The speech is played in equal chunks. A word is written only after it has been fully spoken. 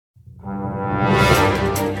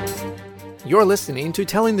You're listening to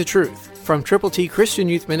Telling the Truth from Triple T Christian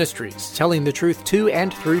Youth Ministries, telling the truth to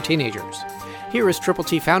and through teenagers. Here is Triple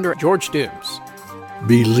T founder George Dooms.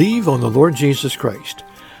 Believe on the Lord Jesus Christ.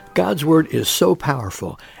 God's Word is so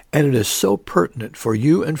powerful, and it is so pertinent for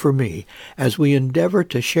you and for me as we endeavor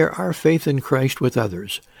to share our faith in Christ with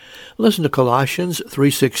others. Listen to Colossians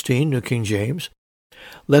 3:16, New King James.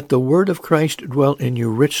 Let the word of Christ dwell in you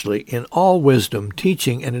richly, in all wisdom,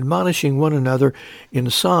 teaching and admonishing one another in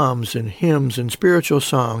psalms and hymns and spiritual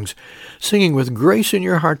songs, singing with grace in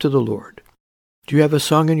your heart to the Lord. Do you have a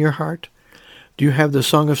song in your heart? Do you have the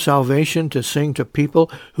song of salvation to sing to people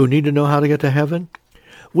who need to know how to get to heaven?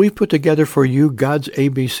 We've put together for you God's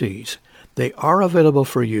ABCs. They are available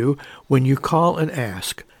for you when you call and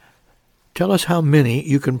ask. Tell us how many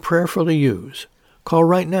you can prayerfully use. Call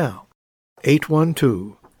right now.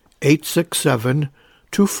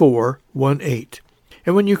 812-867-2418.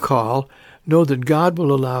 And when you call, know that God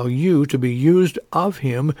will allow you to be used of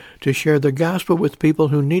Him to share the gospel with people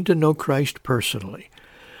who need to know Christ personally.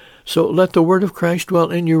 So let the word of Christ dwell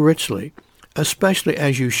in you richly, especially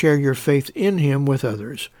as you share your faith in Him with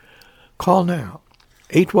others. Call now,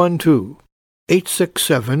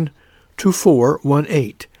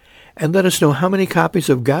 812-867-2418. And let us know how many copies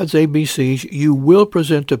of God's ABCs you will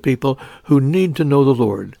present to people who need to know the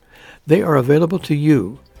Lord. They are available to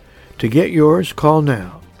you. To get yours, call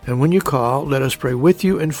now. And when you call, let us pray with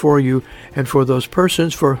you and for those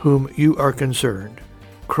persons for whom you are concerned.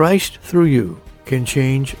 Christ, through you, can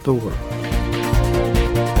change the world.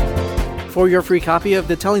 For your free copy of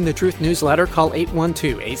the Telling the Truth newsletter, call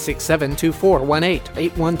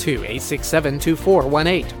 812-867-2418,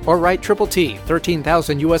 812-867-2418, or write Triple T,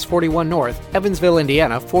 13,000 U.S. 41 North, Evansville,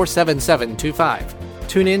 Indiana, 47725.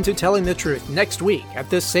 Tune in to Telling the Truth next week at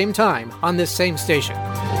this same time on this same station.